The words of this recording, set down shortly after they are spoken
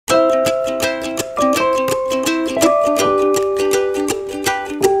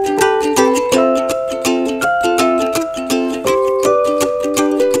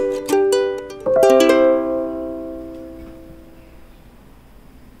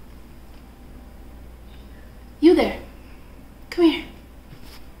You there. Come here.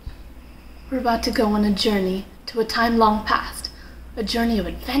 We're about to go on a journey to a time long past. A journey of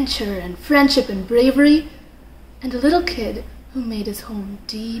adventure and friendship and bravery. And a little kid who made his home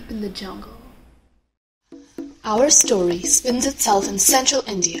deep in the jungle. Our story spins itself in central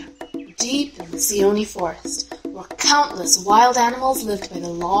India, deep in the Seoni forest, where countless wild animals lived by the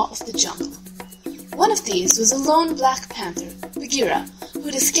law of the jungle. One of these was a lone black panther, Bhagira, who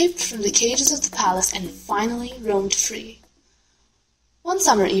had escaped from the cages of the palace and finally roamed free. One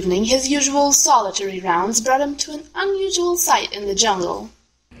summer evening, his usual solitary rounds brought him to an unusual sight in the jungle.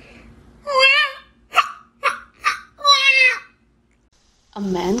 A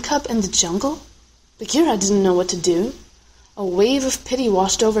man cub in the jungle? Bhagira didn't know what to do. A wave of pity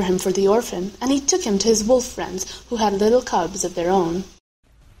washed over him for the orphan, and he took him to his wolf friends who had little cubs of their own.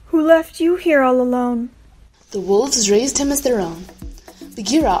 Who left you here all alone? The wolves raised him as their own.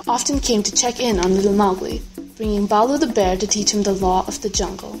 Bhagira often came to check in on little Mowgli, bringing Baloo the bear to teach him the law of the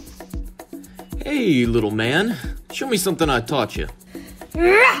jungle. Hey, little man. Show me something I taught you.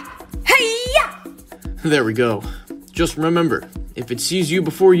 Hey-ya! There we go. Just remember, if it sees you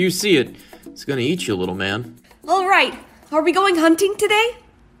before you see it, it's gonna eat you, little man. All right. Are we going hunting today?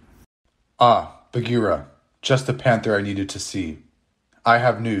 Bhagira. Just the panther I needed to see. I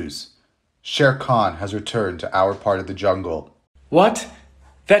have news. Sher-Khan has returned to our part of the jungle. What?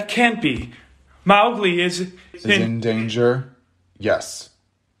 That can't be. Mowgli is in danger? Yes.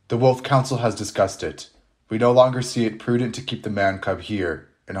 The Wolf Council has discussed it. We no longer see it prudent to keep the man-cub here,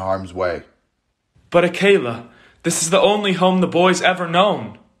 in harm's way. But Akela, this is the only home the boy's ever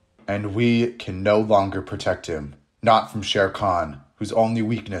known. And we can no longer protect him. Not from Sher-Khan, whose only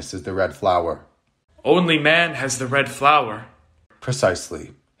weakness is the red flower. Only man has the red flower.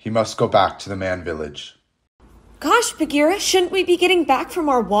 Precisely. He must go back to the man village. Gosh, Bhagira, shouldn't we be getting back from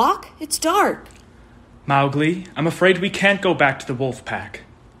our walk? It's dark. Mowgli, I'm afraid we can't go back to the wolf pack.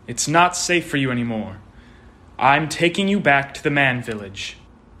 It's not safe for you anymore. I'm taking you back to the man village.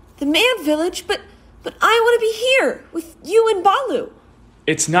 The man village? But I want to be here with you and Baloo.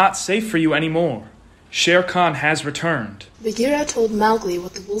 It's not safe for you anymore. Sher-Khan has returned. Bhagira told Mowgli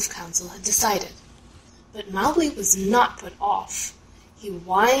what the Wolf Council had decided. But Mowgli was not put off. He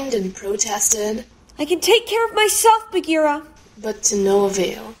whined and protested. I can take care of myself, Bhagira. But to no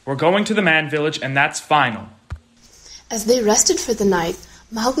avail. We're going to the man village, and that's final. As they rested for the night,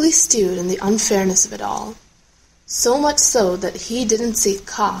 Mowgli stewed in the unfairness of it all. So much so that he didn't see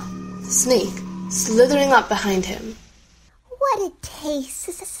Kaa, the snake, slithering up behind him. What a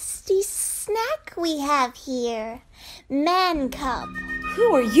tasty snack we have here. Man cub.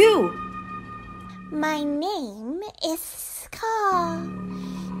 Who are you? My name is Skye.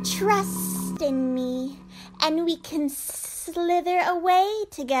 Trust in me, and we can slither away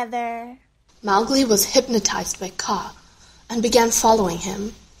together. Mowgli was hypnotized by Kaa and began following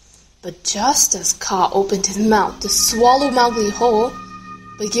him. But just as Kaa opened his mouth to swallow Mowgli whole,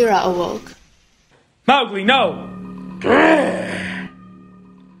 Bhagira awoke. Mowgli, no!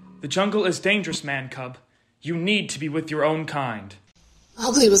 The jungle is dangerous, man-cub. You need to be with your own kind.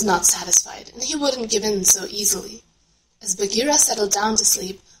 Mowgli was not satisfied, and he wouldn't give in so easily. As Bhagira settled down to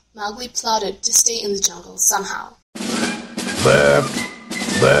sleep, Mowgli plotted to stay in the jungle somehow. Left,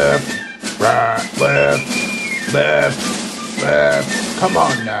 right, left. Come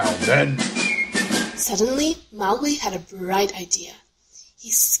on now, then. Suddenly, Mowgli had a bright idea. He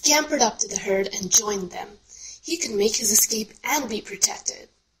scampered up to the herd and joined them. He could make his escape and be protected.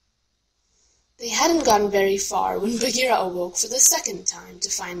 They hadn't gone very far when Bhagira awoke for the second time to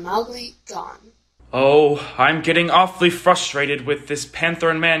find Mowgli gone. Oh, I'm getting awfully frustrated with this panther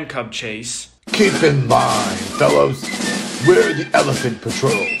and man-cub chase. Keep in mind, fellows, we're the Elephant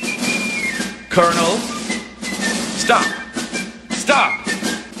Patrol. Colonel? Stop! Stop!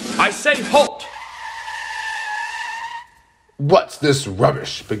 I say halt! What's this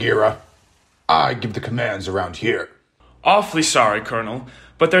rubbish, Bhagira? I give the commands around here. Awfully sorry, Colonel,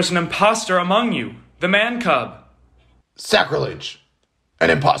 but there's an imposter among you, the man-cub. Sacrilege! An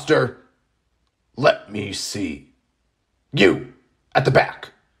imposter? Let me see. You, at the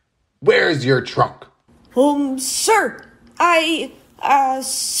back. Where's your trunk? Sir.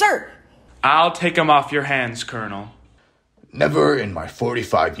 Sir. I'll take him off your hands, Colonel. Never in my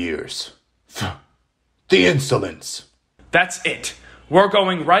 45 years. The insolence. That's it. We're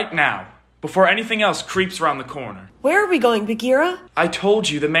going right now, before anything else creeps around the corner. Where are we going, Bhagira? I told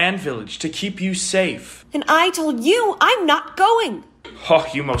you the man village to keep you safe. And I told you I'm not going. Oh,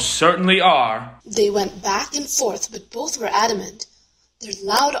 you most certainly are. They went back and forth, but both were adamant. Their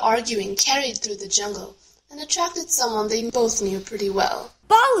loud arguing carried through the jungle and attracted someone they both knew pretty well.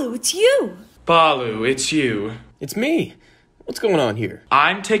 Baloo, it's you. Balu, it's you. It's me. What's going on here?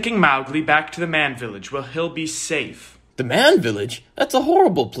 I'm taking Mowgli back to the man village where he'll be safe. The man village? That's a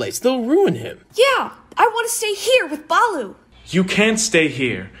horrible place. They'll ruin him. Yeah, I want to stay here with Balu. You can't stay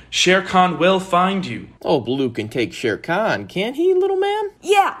here. Sher-Khan will find you. Oh, Baloo can take Sher-Khan, can't he, little man?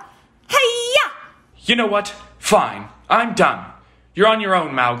 Yeah. Hey-ya! You know what? Fine. I'm done. You're on your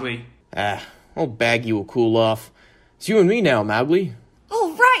own, Mowgli. Old Baggy will cool off. It's you and me now, Mowgli.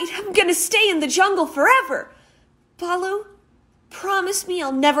 All right, I'm gonna stay in the jungle forever. Balu, promise me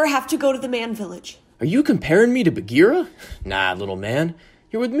I'll never have to go to the man village. Are you comparing me to Bhagira? Nah, little man.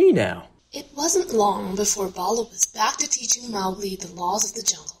 You're with me now. It wasn't long before Balu was back to teaching Mowgli the laws of the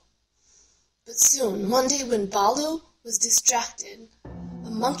jungle. But soon, one day when Balu was distracted, a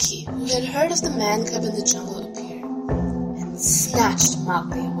monkey who had heard of the man cub in the jungle appeared and snatched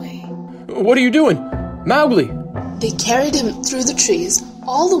Mowgli away. What are you doing? Mowgli! They carried him through the trees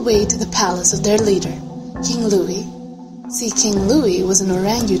all the way to the palace of their leader, King Louie. See, King Louie was an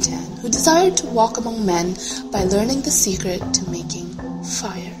orangutan who desired to walk among men by learning the secret to making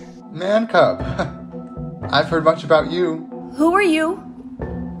fire. Man cub, I've heard much about you. Who are you?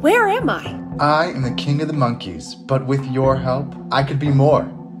 Where am I? I am the king of the monkeys, but with your help, I could be more.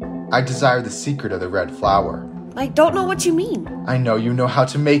 I desire the secret of the red flower. I don't know what you mean. I know you know how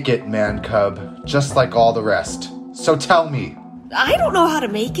to make it, man cub, just like all the rest. So tell me. I don't know how to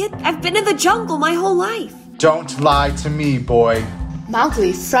make it. I've been in the jungle my whole life. Don't lie to me, boy.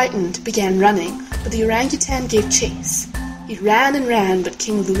 Mowgli, frightened, began running, but the orangutan gave chase. He ran and ran, but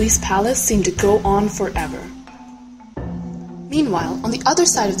King Louie's palace seemed to go on forever. Meanwhile, on the other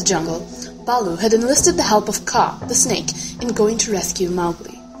side of the jungle, Balu had enlisted the help of Kaa, the snake, in going to rescue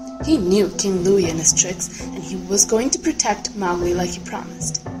Mowgli. He knew King Louie and his tricks, and he was going to protect Mowgli like he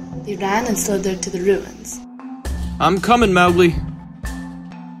promised. They ran and slithered to the ruins. I'm coming, Mowgli.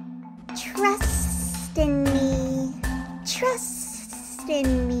 Trust in me. Trust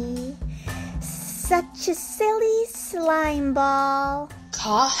in me. Such a silly slime ball.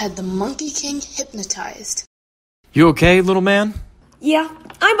 Kaa had the Monkey King hypnotized. You okay, little man? Yeah,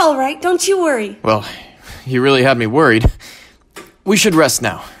 I'm all right. Don't you worry. Well, you really had me worried. We should rest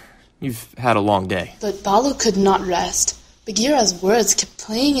now. You've had a long day. But Balu could not rest. Bagheera's words kept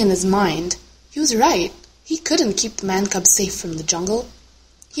playing in his mind. He was right. He couldn't keep the man cub safe from the jungle.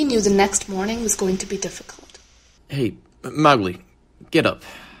 He knew the next morning was going to be difficult. Hey, Mowgli, get up.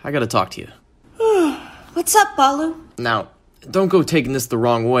 I gotta talk to you. What's up, Balu? Now, don't go taking this the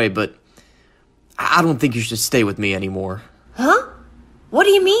wrong way, but I don't think you should stay with me anymore. Huh? What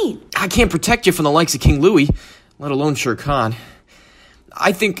do you mean? I can't protect you from the likes of King Louie, let alone Sher-Khan.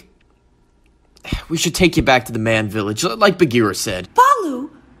 I think we should take you back to the man village, like Bhagira said. Balu,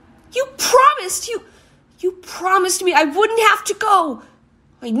 you promised me I wouldn't have to go.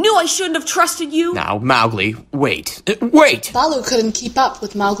 I knew I shouldn't have trusted you. Now, Mowgli, wait. Wait! Balu couldn't keep up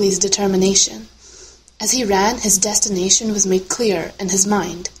with Mowgli's determination. As he ran, his destination was made clear in his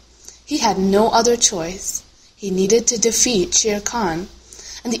mind. He had no other choice. He needed to defeat Sher-Khan,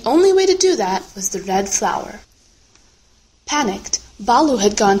 and the only way to do that was the red flower. Panicked, Balu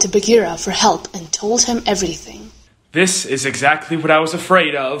had gone to Bhagira for help and told him everything. This is exactly what I was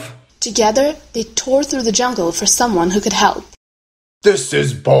afraid of. Together, they tore through the jungle for someone who could help. This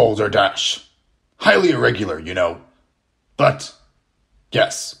is balderdash. Highly irregular, you know. But,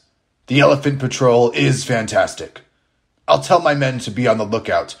 yes, the elephant patrol is fantastic. I'll tell my men to be on the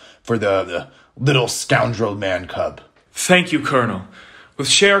lookout for the little scoundrel man cub. Thank you, Colonel. With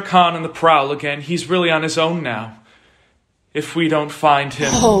Sher-Khan on the prowl again, he's really on his own now. If we don't find him...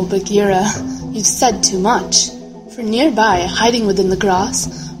 Oh, Bhagira, you've said too much. For nearby, hiding within the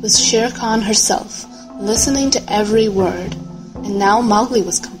grass, was Sher-Khan herself, listening to every word. And now Mowgli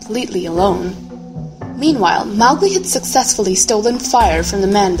was completely alone. Meanwhile, Mowgli had successfully stolen fire from the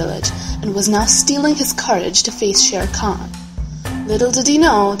man village and was now steeling his courage to face Sher-Khan. Little did he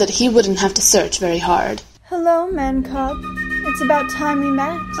know that he wouldn't have to search very hard. Hello, man cub. It's about time we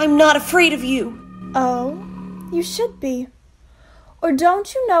met. I'm not afraid of you. Oh, you should be. Or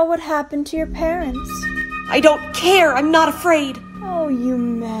don't you know what happened to your parents? I don't care. I'm not afraid. Oh, you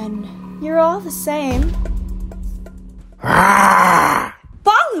men. You're all the same.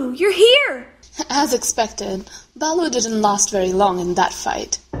 Balu, you're here! As expected, Balu didn't last very long in that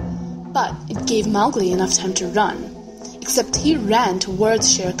fight. But it gave Mowgli enough time to run. Except he ran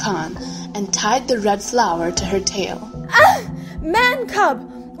towards Sher-Khan and tied the red flower to her tail. Ah! Man cub!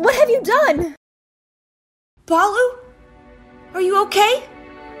 What have you done? Balu? Are you okay?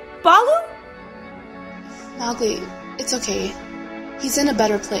 Balu? Mowgli, it's okay. He's in a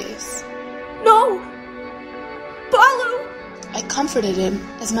better place. No! Balu! I comforted him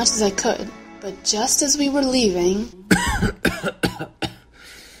as much as I could. But just as we were leaving...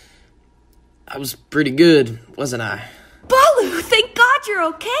 I was pretty good, wasn't I? Baloo, thank God you're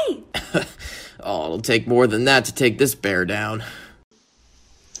okay! Oh, it'll take more than that to take this bear down.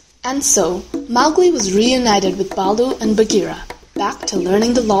 And so, Mowgli was reunited with Baloo and Bhagira, back to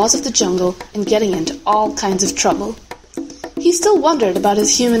learning the laws of the jungle and getting into all kinds of trouble. He still wondered about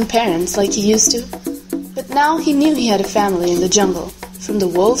his human parents like he used to, but now he knew he had a family in the jungle, from the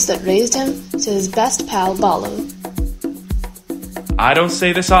wolves that raised him to his best pal Baloo. I don't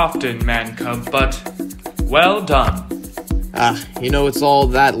say this often, man-cub, but well done. It's all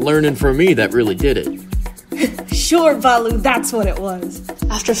that learning from me that really did it. Sure, Baloo, that's what it was.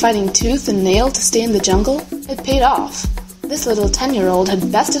 After fighting tooth and nail to stay in the jungle, it paid off. This little 10-year-old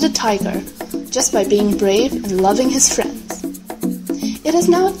had bested a tiger just by being brave and loving his friends. It is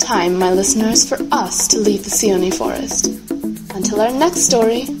now time, my listeners, for us to leave the Seoni forest. Until our next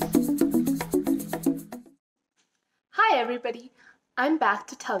story. Hi, everybody. I'm back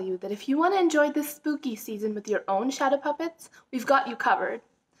to tell you that if you want to enjoy this spooky season with your own shadow puppets, we've got you covered.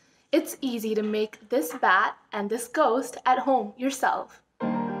 It's easy to make this bat and this ghost at home yourself.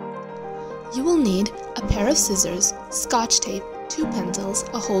 You will need a pair of scissors, scotch tape, 2 pencils,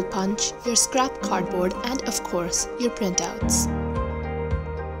 a hole punch, your scrap cardboard, and of course, your printouts.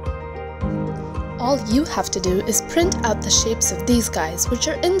 All you have to do is print out the shapes of these guys, which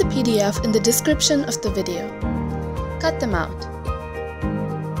are in the PDF in the description of the video. Cut them out.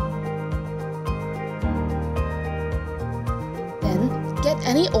 Get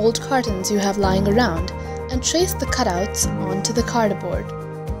any old cartons you have lying around and trace the cutouts onto the cardboard.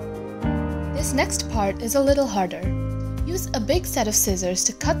 This next part is a little harder. Use a big set of scissors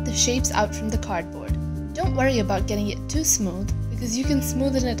to cut the shapes out from the cardboard. Don't worry about getting it too smooth because you can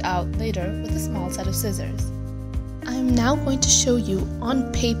smoothen it out later with a small set of scissors. I am now going to show you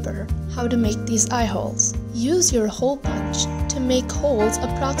on paper how to make these eye holes. Use your hole punch to make holes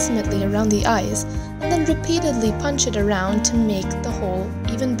approximately around the eyes and then repeatedly punch it around to make the hole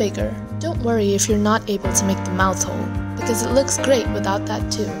even bigger. Don't worry if you're not able to make the mouth hole, because it looks great without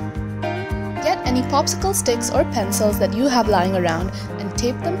that too. Get any popsicle sticks or pencils that you have lying around and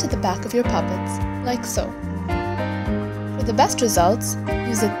tape them to the back of your puppets, like so. For the best results,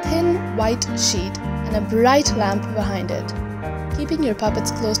 use a thin white sheet and a bright lamp behind it, keeping your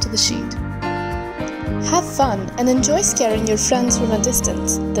puppets close to the sheet. Have fun and enjoy scaring your friends from a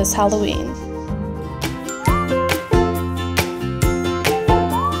distance this Halloween.